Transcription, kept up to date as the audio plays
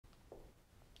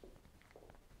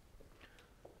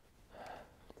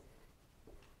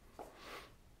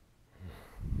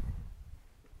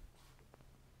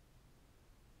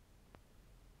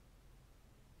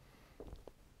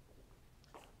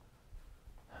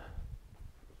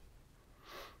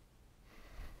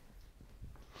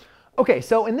Okay,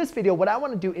 so in this video, what I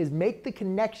want to do is make the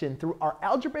connection through our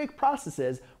algebraic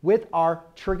processes with our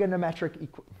trigonometric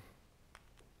equations.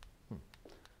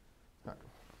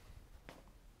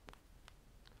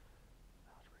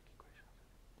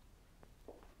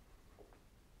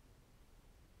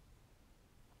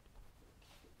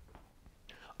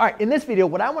 All right, in this video,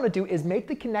 what I want to do is make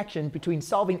the connection between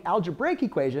solving algebraic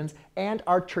equations and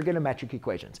our trigonometric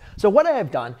equations. So what I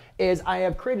have done is I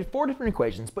have created 4 different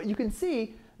equations, but you can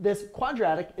see this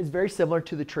quadratic is very similar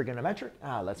to the trigonometric.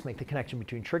 Let's make the connection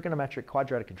between trigonometric,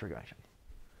 quadratic, and trigonometric.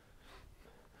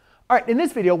 All right, in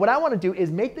this video, what I want to do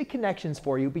is make the connections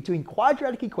for you between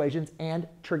quadratic equations and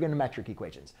trigonometric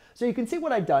equations. So you can see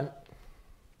what I've done.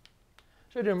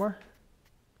 Should I do more?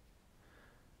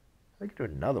 I could do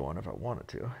another one if I wanted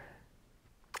to.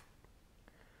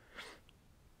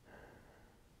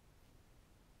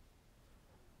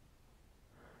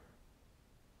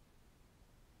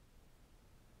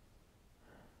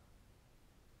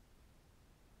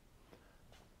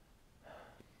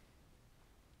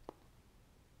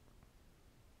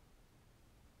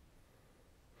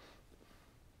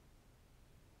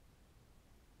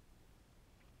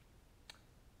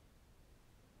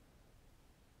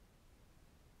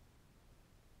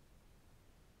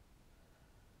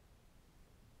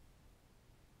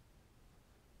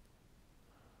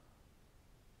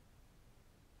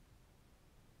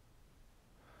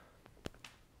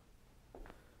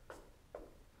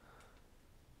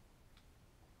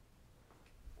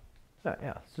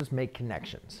 Yeah, let's just make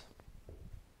connections.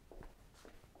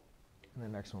 And the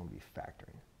next one will be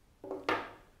factoring.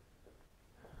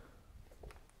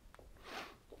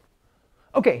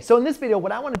 Okay, so in this video,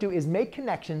 what I want to do is make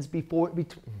connections between.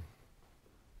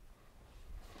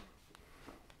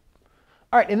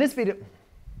 All right, in this video.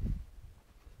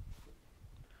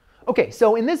 Okay,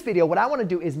 so in this video, what I want to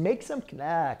do is make some.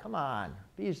 Come on,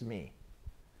 be just me.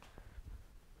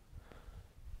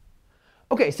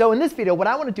 Okay, so in this video, what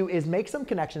I want to do is make some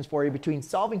connections for you between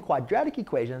solving quadratic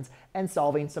equations and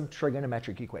solving some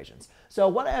trigonometric equations. So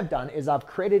what I have done is I've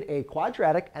created a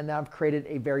quadratic and then I've created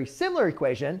a very similar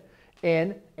equation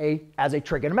as a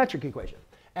trigonometric equation.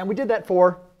 And we did that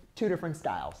for 2 different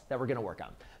styles that we're going to work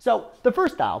on. So the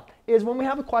first style is when we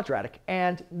have a quadratic,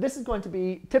 and this is going to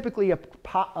be typically a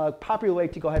popular way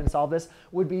to go ahead and solve this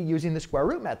would be using the square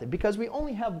root method because we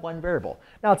only have one variable.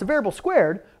 Now it's a variable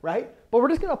squared, right? But we're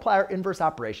just going to apply our inverse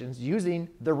operations using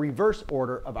the reverse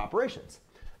order of operations.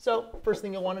 So first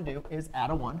thing you'll want to do is add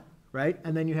a 1, right?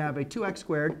 And then you have a 2x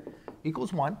squared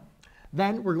equals 1.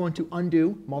 Then we're going to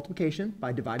undo multiplication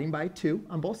by dividing by 2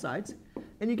 on both sides.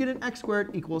 And you get an x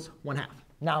squared equals 1/2.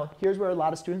 Now, here's where a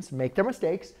lot of students make their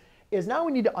mistakes, is now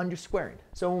we need to undo squaring.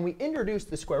 So when we introduce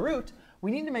the square root,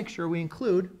 we need to make sure we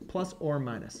include plus or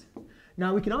minus.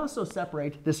 Now, we can also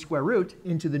separate the square root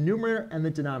into the numerator and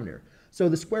the denominator. So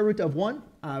the square root of 1,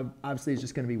 obviously, is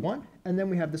just going to be 1. And then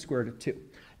we have the square root of 2.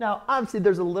 Now, obviously,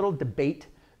 there's a little debate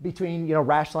between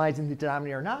rationalizing the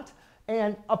denominator or not.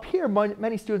 And up here,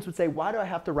 many students would say, why do I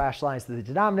have to rationalize the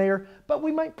denominator? But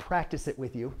we might practice it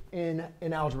with you in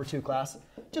an Algebra 2 class,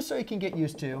 just so you can get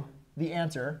used to the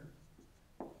answer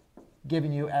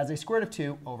given you as a square root of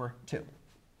 2 over 2.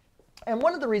 And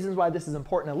one of the reasons why this is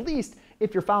important, at least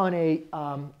if you're following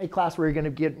a class where you're going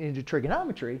to get into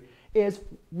trigonometry, is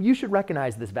you should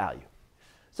recognize this value.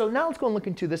 So now let's go and look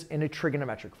into this in a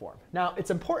trigonometric form. Now,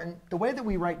 it's important, the way that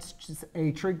we write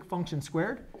a trig function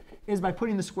squared is by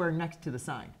putting the square next to the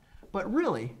sign. But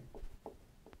really,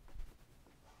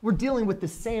 we're dealing with the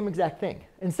same exact thing.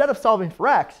 Instead of solving for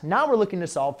x, now we're looking to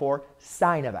solve for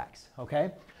sine of x,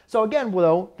 okay? So again,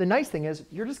 though, the nice thing is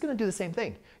you're just going to do the same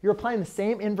thing. You're applying the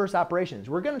same inverse operations.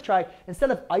 We're going to try,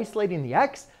 instead of isolating the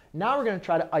x, now we're going to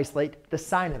try to isolate the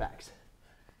sine of x.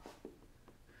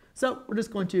 So we're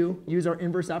just going to use our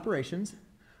inverse operations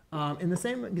in the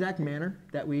same exact manner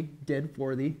that we did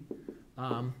for the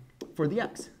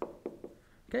x.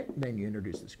 Okay, then you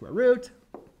introduce the square root,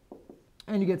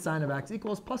 and you get sine of x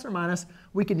equals plus or minus.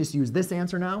 We can just use this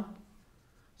answer now,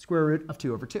 square root of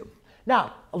 2 over 2.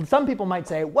 Now, some people might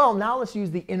say, well, now let's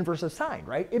use the inverse of sine,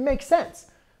 right? It makes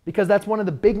sense because that's one of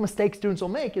the big mistakes students will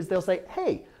make is they'll say,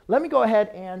 hey, let me go ahead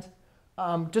and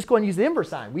just go and use the inverse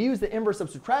sign. We use the inverse of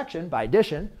subtraction by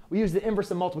addition. We use the inverse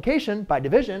of multiplication by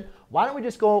division. Why don't we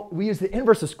just we use the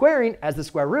inverse of squaring as the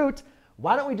square root.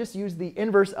 Why don't we just use the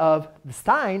inverse of the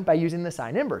sine by using the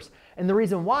sine inverse? And the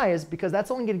reason why is because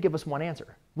that's only going to give us one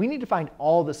answer. We need to find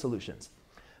all the solutions.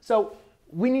 So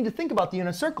we need to think about the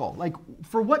unit circle. Like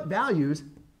for what values,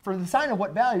 for the sine of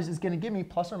what values is going to give me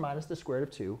plus or minus the square root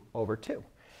of 2 over 2.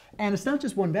 And it's not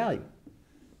just one value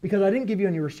because I didn't give you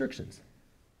any restrictions.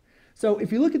 So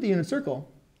if you look at the unit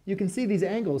circle, you can see these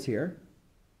angles here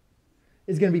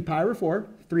is going to be pi over 4,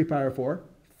 3 pi over 4,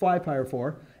 5 pi over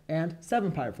 4, and 7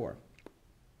 pi over 4.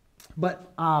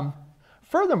 But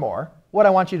furthermore, what I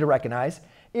want you to recognize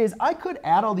is I could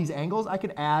add all these angles. I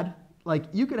could add, like,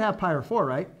 you could have pi over 4,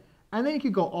 right? And then you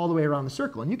could go all the way around the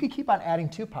circle. And you could keep on adding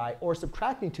 2 pi or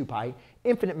subtracting 2 pi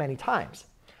infinite many times.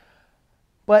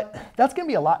 But that's going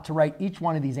to be a lot to write each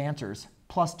one of these answers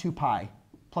plus 2 pi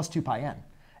n.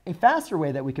 A faster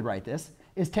way that we could write this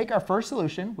is take our first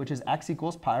solution, which is x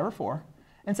equals pi over 4,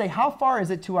 and say how far is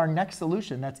it to our next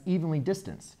solution that's evenly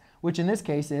distanced, which in this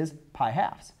case is pi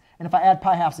halves. And if I add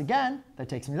pi halves again, that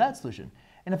takes me to that solution.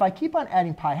 And if I keep on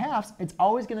adding pi halves, it's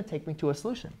always going to take me to a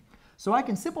solution. So I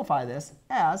can simplify this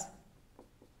as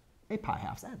a pi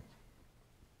halves n.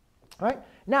 All right,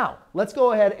 now let's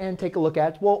go ahead and take a look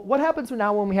at, well, what happens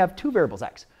now when we have two variables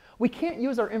x? We can't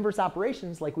use our inverse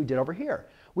operations like we did over here.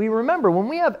 We remember when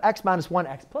we have x minus 1,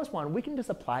 x plus 1, we can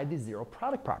just apply the zero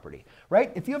product property,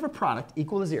 right? If you have a product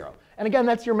equal to 0, and again,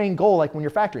 that's your main goal, like when you're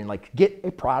factoring, like get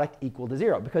a product equal to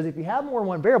 0. Because if you have more than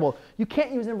one variable, you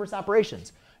can't use inverse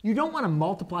operations. You don't want to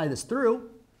multiply this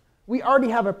through. We already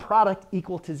have a product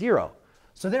equal to 0.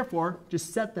 So therefore,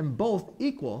 just set them both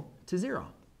equal to 0.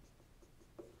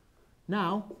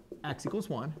 Now, x equals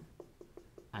 1,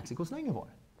 x equals negative 1.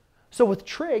 So with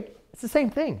trig, it's the same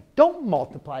thing. Don't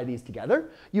multiply these together.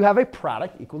 You have a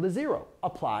product equal to 0.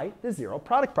 Apply the zero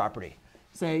product property.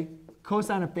 Say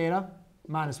cosine of theta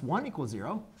minus 1 equals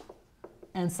 0,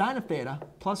 and sine of theta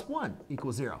plus 1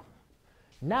 equals 0.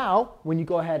 Now, when you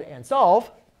go ahead and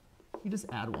solve, you just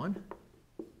add 1.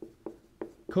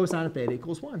 Cosine of theta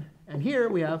equals 1. And here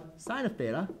we have sine of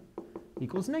theta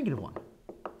equals negative 1.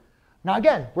 Now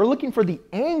again, we're looking for the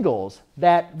angles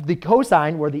that the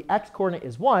cosine, where the x coordinate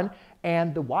is 1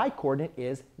 and the y coordinate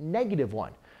is negative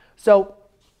 1. So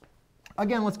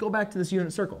again, let's go back to this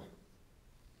unit circle.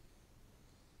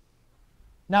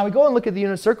 Now we go and look at the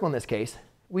unit circle in this case.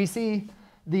 We see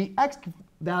the x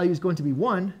value is going to be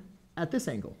 1 at this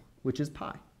angle, which is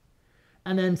pi.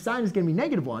 And then sine is going to be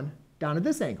negative 1 down at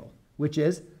this angle, which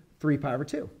is 3 pi over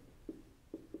 2.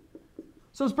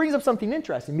 So this brings up something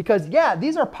interesting because, yeah,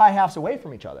 these are pi halves away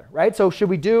from each other, right? So should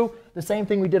we do the same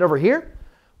thing we did over here?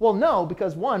 Well, no,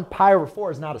 because 1, pi over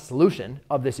 4 is not a solution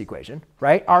of this equation,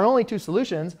 right? Our only two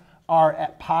solutions are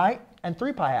at pi and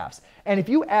 3 pi halves. And if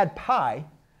you add pi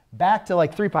back to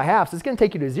like 3 pi halves, it's going to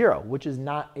take you to 0, which is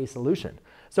not a solution.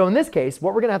 So in this case,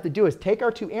 what we're going to have to do is take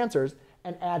our two answers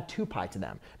and add 2 pi to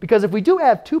them. Because if we do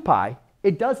add 2 pi,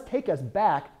 it does take us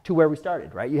back to where we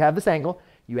started, right? You have this angle,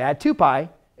 you add 2 pi,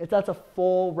 that's a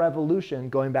full revolution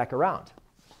going back around.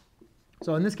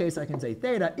 So in this case, I can say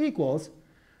theta equals,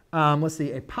 let's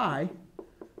see, a pi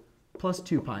plus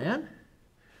 2 pi n.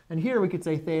 And here we could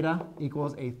say theta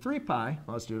equals a 3 pi.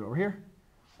 Well, let's do it over here.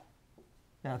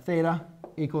 Now theta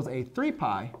equals a 3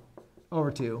 pi over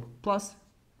 2 plus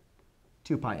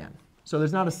 2 pi n. So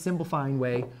there's not a simplifying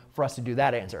way for us to do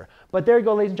that answer. But there you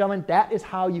go, ladies and gentlemen. That is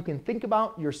how you can think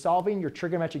about your solving your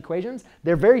trigonometric equations.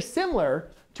 They're very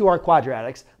similar to our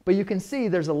quadratics, but you can see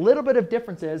there's a little bit of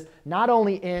differences, not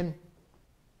only in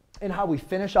how we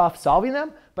finish off solving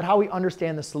them, but how we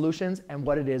understand the solutions and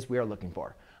what it is we are looking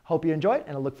for. Hope you enjoyed,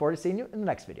 and I look forward to seeing you in the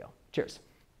next video. Cheers.